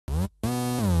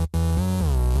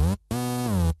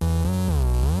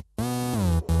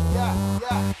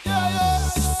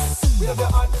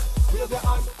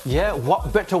Yeah,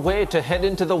 what better way to head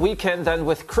into the weekend than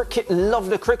with cricket? Love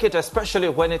the cricket, especially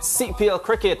when it's CPL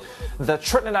cricket. The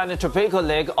Trinidad and Tobago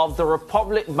leg of the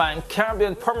Republic Bank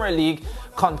Caribbean Premier League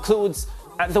concludes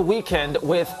at the weekend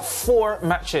with 4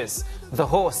 matches. The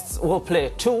hosts will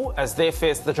play 2 as they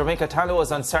face the Jamaica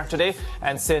Tallowas on Saturday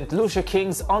and St. Lucia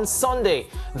Kings on Sunday.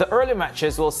 The early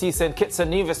matches will see St. Kitts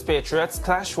and Nevis Patriots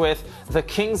clash with the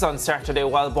Kings on Saturday,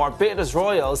 while Barbados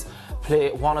Royals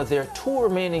play one of their 2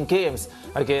 remaining games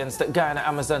against Guyana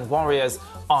Amazon Warriors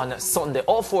on Sunday.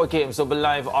 All 4 games will be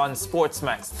live on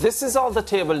SportsMax. This is all the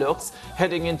table looks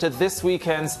heading into this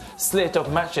weekend's slate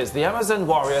of matches. The Amazon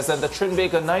Warriors and the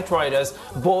Trinbago Knight Riders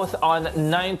both on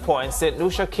 9 points. St.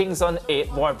 Lucia Kings on 8,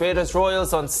 Barbados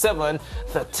Royals on 7,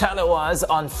 the Tallowas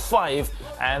on 5,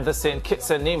 and the St.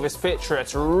 Kitts and Nevis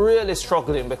Patriots really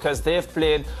struggling because they've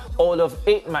played all of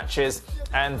 8 matches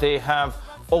and they have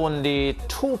only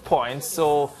 2 points,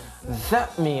 so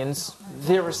that means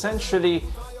they're essentially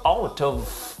out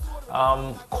of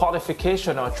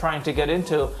qualification or trying to get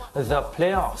into the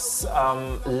playoffs.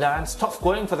 Lance, tough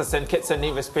going for the St. Kitts and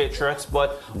Nevis Patriots,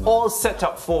 but all set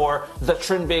up for the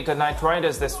Trinbago Knight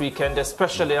Riders this weekend,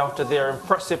 especially after their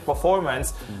impressive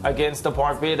performance against the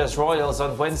Barbados Royals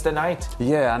on Wednesday night.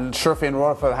 Yeah, and Sherfane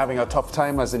Rutherford having a tough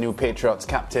time as the new Patriots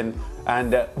captain,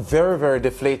 and very, very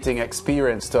deflating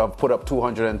experience to have put up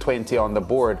 220 on the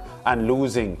board and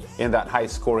losing in that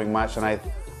high-scoring match. And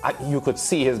you could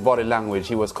see his body language.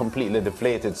 He was completely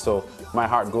deflated. So my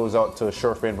heart goes out to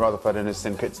Sherfane Rutherford and his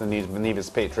St. Kitts and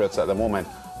Nevis Patriots at the moment.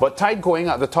 But tight going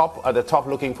at the top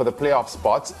looking for the playoff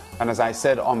spots. And as I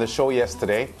said on the show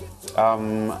yesterday,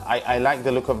 I like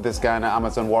the look of this Guyana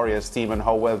Amazon Warriors team and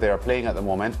how well they are playing at the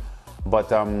moment.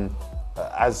 But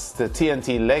as the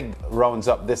TNT leg rounds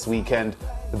up this weekend,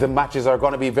 the matches are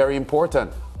going to be very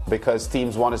important because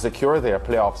teams want to secure their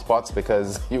playoff spots,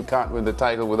 because you can't win the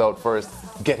title without first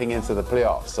getting into the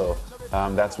playoffs. So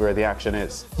that's where the action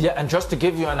is. Yeah, and just to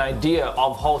give you an idea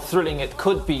of how thrilling it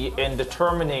could be in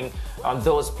determining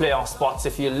those playoff spots,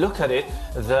 if you look at it,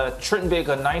 the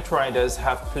Trinbago Knight Riders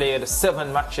have played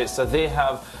 7 matches, so they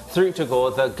have 3 to go.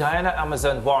 The Guyana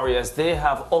Amazon Warriors, they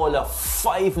have all of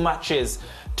 5 matches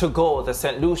to go. The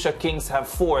St. Lucia Kings have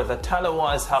 4, the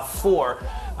Tallowas have 4.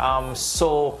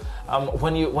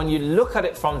 When you look at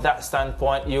it from that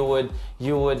standpoint, you would,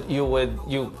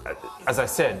 as I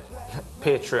said,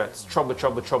 Patriots, trouble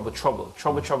for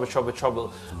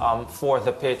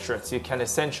the Patriots. You can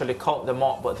essentially count them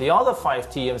out, but the other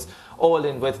 5 teams all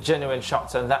in with genuine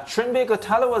shots. And that Trinbago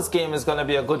Tallowas game is going to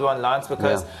be a good one, Lance,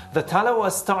 because the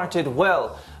Tallowas started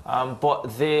well,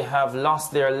 but they have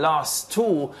lost their last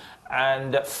 2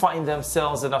 and find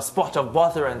themselves in a spot of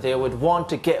bother, and they would want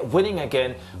to get winning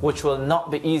again, which will not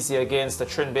be easy against the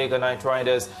Trinbago Knight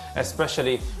Riders,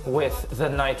 especially with the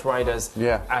Knight Riders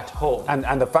at home.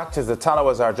 And the fact is the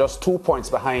Tallowas are just 2 points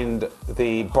behind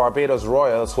the Barbados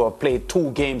Royals, who have played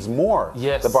 2 games more.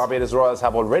 Yes. The Barbados Royals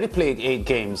have already played 8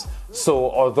 games.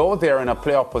 So although they're in a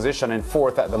playoff position in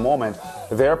 4th at the moment,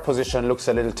 their position looks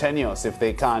a little tenuous if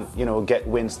they can't, get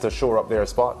wins to shore up their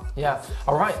spot. Yeah.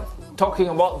 All right. Talking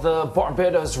about the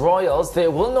Barbados Royals, they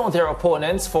will know their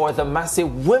opponents for the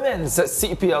massive women's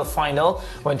CPL final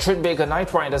when Trinbago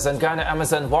Knight Riders and Guyana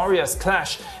Amazon Warriors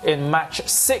clash in match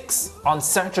 6 on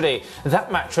Saturday.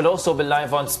 That match will also be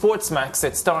live on SportsMax.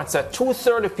 It starts at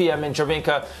 2:30 p.m. in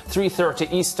Jamaica,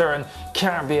 3:30 Eastern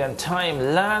Caribbean time.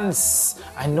 Lance,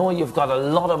 I know you've got a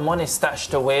lot of money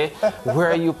stashed away. Where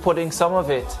are you putting some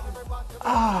of it?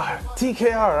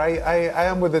 TKR. I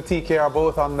am with the TKR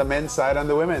both on the men's side and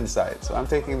the women's side. So I'm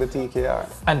taking the TKR.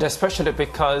 And especially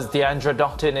because Deandra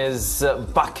Dottin is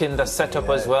back in the setup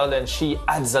as well, and she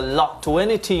adds a lot to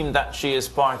any team that she is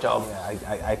part of.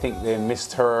 Yeah, I think they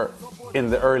missed her in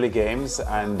the early games,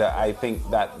 and I think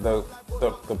that the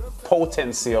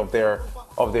potency of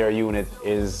their unit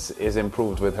is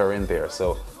improved with her in there.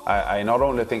 So I not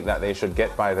only think that they should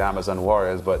get by the Amazon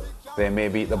Warriors, but they may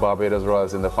beat the Barbados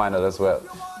Royals in the final as well.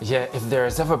 Yeah, if there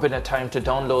has ever been a time to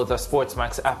download the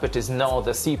SportsMax app, it is now.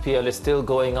 The CPL is still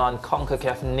going on.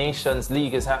 CONCACAF Nations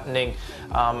League is happening.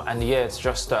 And yeah, it's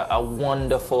just a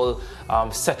wonderful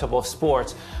setup of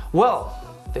sport. Well,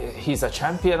 he's a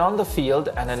champion on the field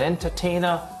and an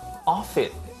entertainer off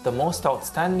it. The most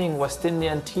outstanding West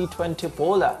Indian T20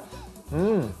 bowler.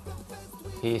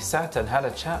 He sat and had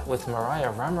a chat with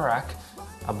Mariah Ramarak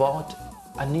about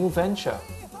a new venture.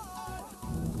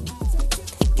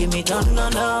 Give me done,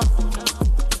 no.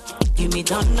 Give me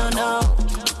done, no.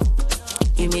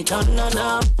 Give me done,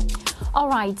 no. All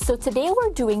right, so today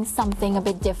we're doing something a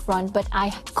bit different, but I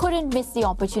couldn't miss the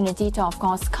opportunity to, of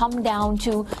course, come down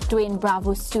to Dwayne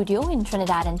Bravo's studio in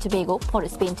Trinidad and Tobago, Port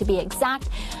of Spain to be exact,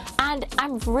 And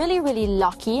I'm really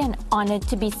lucky and honored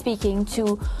to be speaking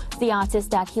to the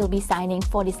artist that he'll be signing,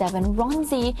 47,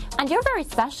 Ronzi. And you're very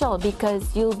special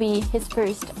because you'll be his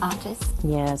first artist.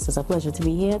 Yes, it's a pleasure to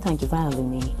be here. Thank you for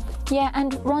having me. Yeah,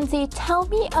 and Ronzi, tell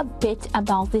me a bit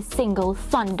about this single,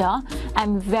 Thunder.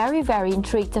 I'm very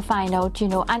intrigued to find out,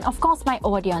 and of course my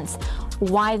audience,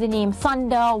 why the name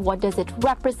Thunder, what does it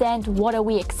represent, what are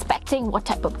we expecting, what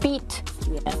type of beat?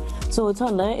 Yeah. So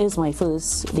Thunder is my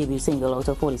first debut single out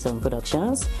of 47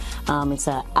 Productions. It's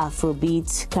an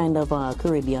Afrobeat kind of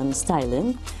Caribbean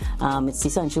styling. It's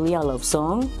essentially a love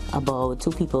song about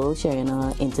two people sharing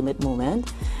an intimate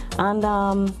moment. And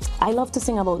I love to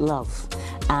sing about love.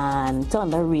 And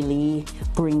Thunder really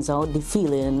brings out the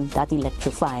feeling, that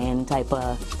electrifying type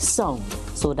of song.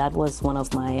 So that was one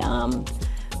of my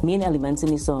main elements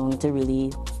in the song, to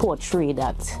really portray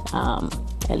that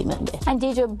element there. And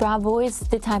DJ Bravo is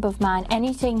the type of man,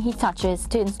 anything he touches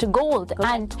turns to gold.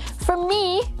 Correct. And for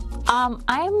me,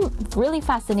 I'm really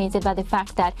fascinated by the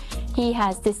fact that he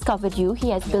has discovered you, he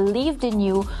has believed in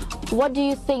you. What do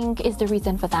you think is the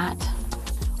reason for that?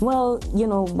 Well,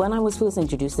 when I was first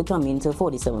introduced to come into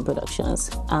 47 Productions,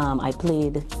 I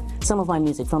played some of my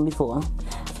music from before,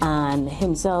 and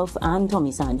himself and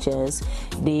Tommy Sanchez,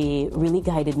 they really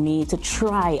guided me to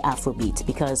try Afrobeat,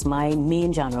 because my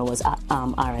main genre was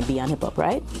R&B and hip-hop,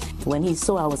 right? When he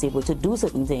saw I was able to do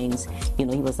certain things, he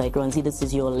was like, Ronzi, this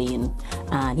is your lane,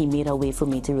 and he made a way for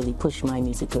me to really push my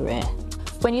music career.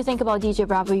 When you think about DJ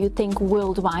Bravo, you think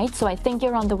worldwide, so I think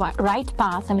you're on the right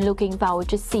path. I'm looking forward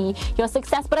to see your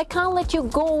success, but I can't let you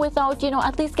go without,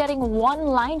 at least getting one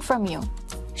line from you.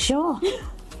 Sure.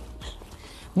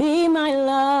 Be my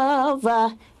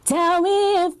lover, tell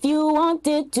me if you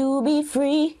wanted to be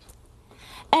free,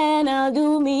 and I'll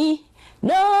do me,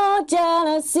 no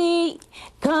jealousy,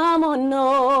 come on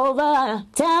over,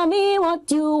 tell me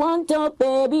what you want, oh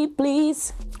baby,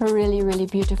 please. Really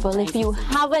beautiful. If you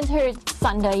haven't heard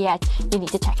Thunder yet, you need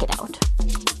to check it out.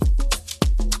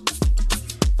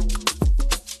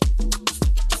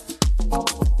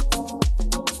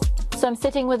 So I'm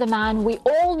sitting with a man we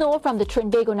all know from the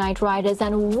Trinbago Knight Riders,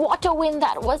 and what a win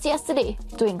that was yesterday.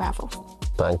 Dwayne Bravo.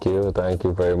 Thank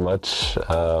you very much.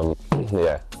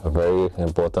 Yeah, a very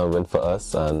important win for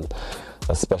us, and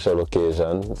a special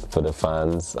occasion for the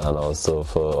fans and also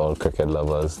for all cricket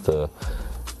lovers to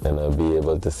be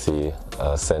able to see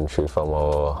a century from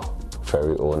our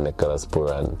very own Nicholas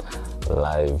Pooran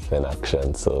live in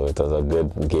action. So it was a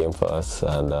good game for us,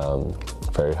 and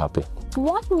very happy.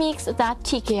 What makes that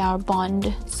TKR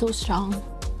bond so strong?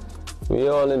 We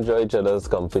all enjoy each other's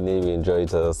company, we enjoy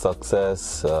each other's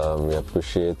success, we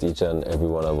appreciate each and every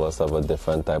one of us have a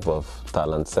different type of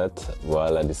talent set,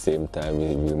 while at the same time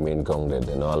we remain grounded.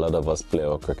 A lot of us play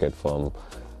our cricket from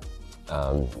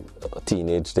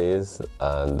teenage days,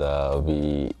 and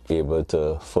be able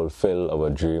to fulfill our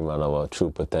dream and our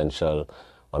true potential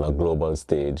on a global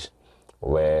stage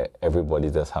where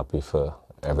everybody's just happy for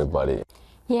everybody.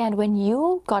 Yeah, and when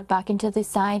you got back into the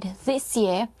side this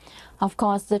year, of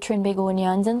course, the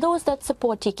Trinbagonians and those that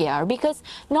support TKR, because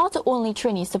not only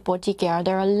Trini support TKR,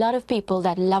 there are a lot of people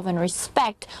that love and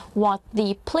respect what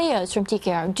the players from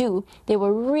TKR do. They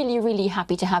were really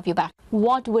happy to have you back.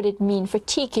 What would it mean for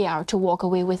TKR to walk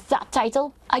away with that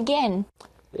title again?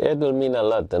 It will mean a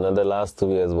lot. The last 2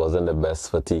 years wasn't the best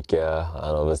for TKR,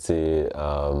 and obviously,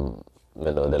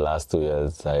 the last 2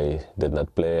 years I did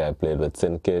not play. I played with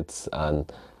Syndicats and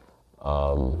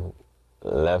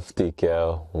left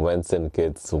TKR, went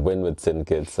Syndicats, win with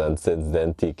Syndicats, and since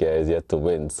then TKR is yet to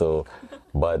win. So,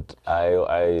 but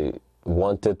I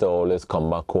wanted to always come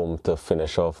back home to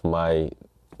finish off my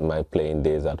playing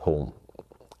days at home,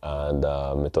 and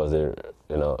it was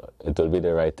it will be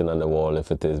the writing on the wall.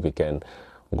 If it is, we can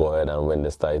go ahead and win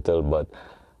this title, but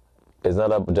it's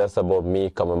not just about me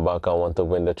coming back. I want to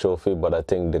win the trophy, but I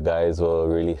think the guys were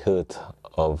really hurt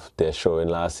of their showing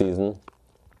last season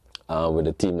with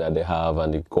the team that they have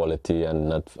and the quality,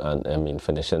 and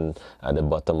finishing at the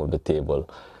bottom of the table.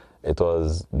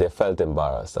 They felt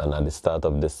embarrassed, and at the start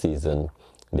of this season,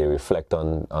 they reflect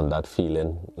on that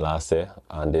feeling last year,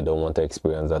 and they don't want to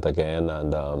experience that again.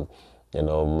 And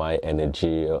my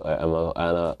energy, I'm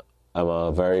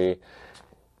a very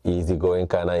easygoing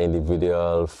kind of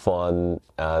individual, fun,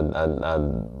 and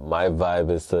my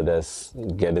vibe is to just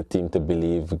get the team to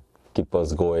believe, keep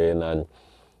us going, and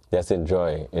just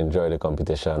enjoy the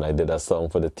competition. I did a song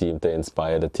for the team to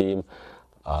inspire the team,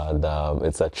 and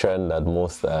it's a trend that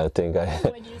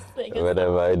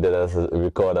whenever I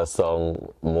record a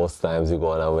song, most times you go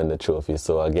on and win the trophy.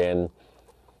 So again,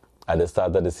 at the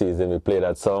start of the season, we played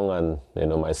that song, and you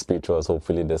know, my speech was,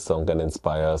 hopefully this song can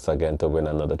inspire us again to win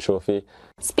another trophy.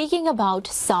 Speaking about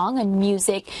song and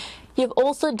music, you've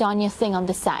also done your thing on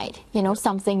the side, you know,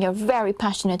 something you're very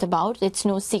passionate about. It's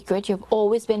no secret. You've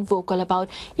always been vocal about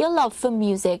your love for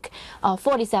music.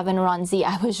 47 Ronzi,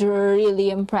 I was really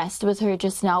impressed with her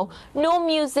just now. No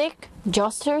music,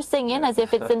 just her singing as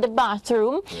if it's in the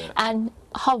bathroom, and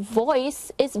her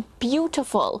voice is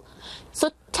beautiful.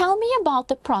 So tell me about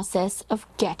the process of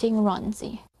getting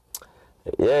Ronzi.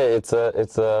 Yeah, it's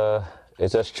a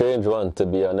strange one, to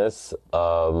be honest.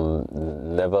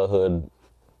 Never heard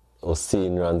or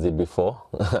seen Ronzi before,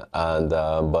 and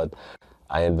but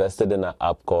I invested in an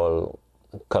app called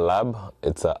Collab.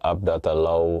 It's an app that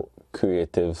allows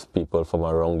creative people from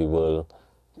around the world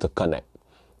to connect.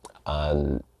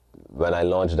 And when I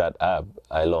launched that app,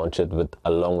 I launched it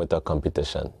along with a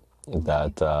competition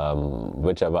that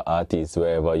whichever artist,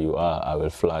 wherever you are, I will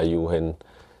fly you in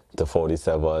to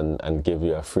 47 and give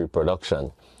you a free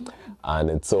production.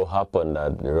 And it so happened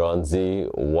that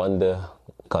Ronzi won the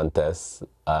contest,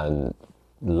 and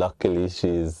luckily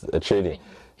she's a tradie.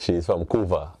 She's from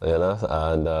Cuba, you know,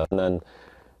 and then,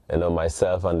 you know,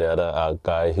 myself and the other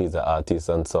guy, he's an artist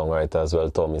and songwriter as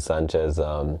well, Tommy Sanchez,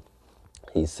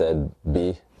 he said,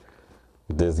 B,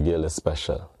 this girl is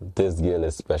special. This girl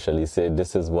is special. He said,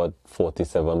 this is what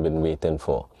 47 been waiting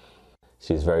for.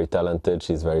 She's very talented,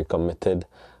 she's very committed,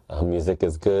 her music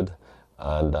is good,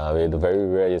 and it's very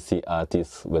rare you see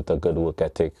artists with a good work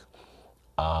ethic.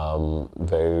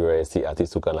 Very rare you see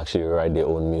artists who can actually write their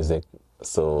own music,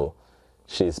 so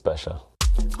she's special.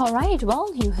 All right, well,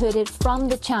 you heard it from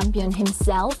the champion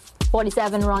himself.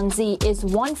 47 Ronzi is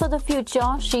one for the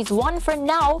future. She's one for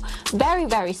now. Very,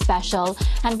 very special.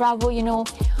 And Bravo, you know,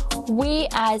 we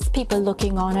as people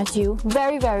looking on at you,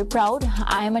 very, very proud.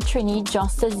 I am a Trini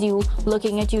just as you,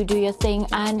 looking at you do your thing.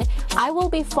 And I will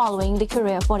be following the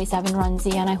career of 47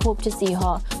 Ronzi, and I hope to see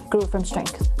her grow from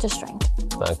strength to strength.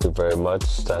 Thank you very much.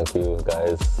 Thank you,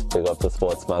 guys. Big up to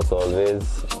SportsMax always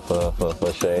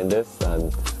for sharing this.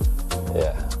 And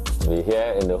yeah, we're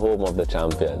here in the home of the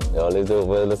champion. You always do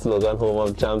the slogan, home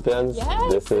of champions.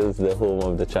 Yes. This is the home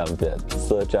of the champion.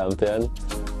 So champion.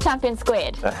 Champion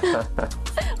squared.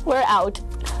 We're out.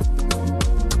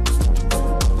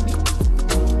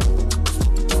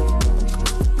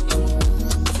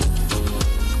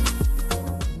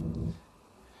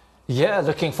 Yeah,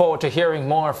 looking forward to hearing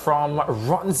more from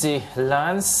Ronzi,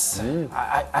 Lance.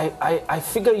 I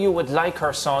figure you would like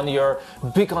her son. You're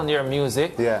big on your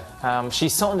music. Yeah. She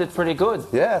sounded pretty good.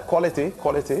 Yeah, quality.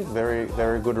 Very,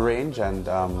 very good range, and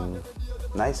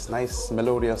nice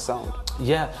melodious sound.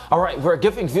 Yeah. All right, we're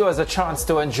giving viewers a chance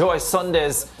to enjoy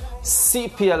Sunday's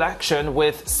CPL action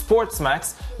with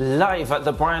SportsMax live at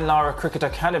the Brian Lara Cricket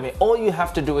Academy. All you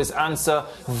have to do is answer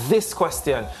this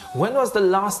question. When was the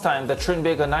last time the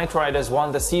Trinbago Knight Riders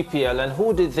won the CPL, and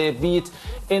who did they beat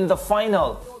in the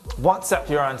final? WhatsApp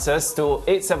your answers to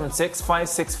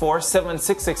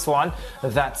 876-564-7661.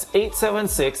 That's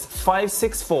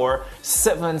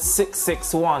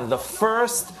 876-564-7661. The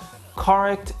first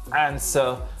correct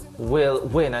answer will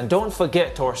win. And don't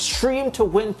forget our Stream to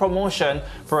Win promotion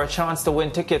for a chance to win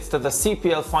tickets to the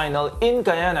CPL final in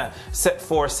Guyana, set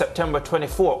for September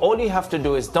 24. All you have to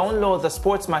do is download the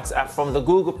SportsMax app from the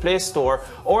Google Play Store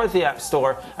or the App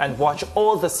Store and watch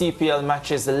all the CPL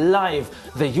matches live.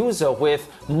 The user with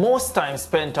most time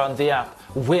spent on the app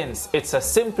wins. It's as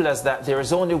simple as that. There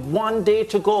is only one day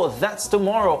to go. That's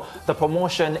tomorrow. The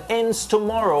promotion ends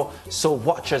tomorrow, so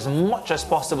watch as much as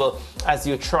possible as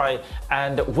you try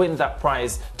and win that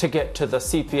prize to get to the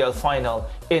CPL final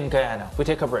in Guyana. We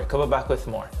take a break. Come back with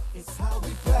more. It's how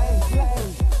we play.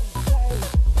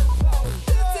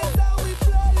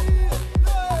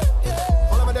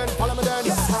 Follow me then.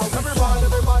 Every man,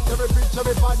 every pitch,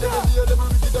 every fan, every deal, every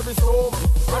wicked, every soul.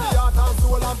 From the art and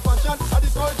soul and passion.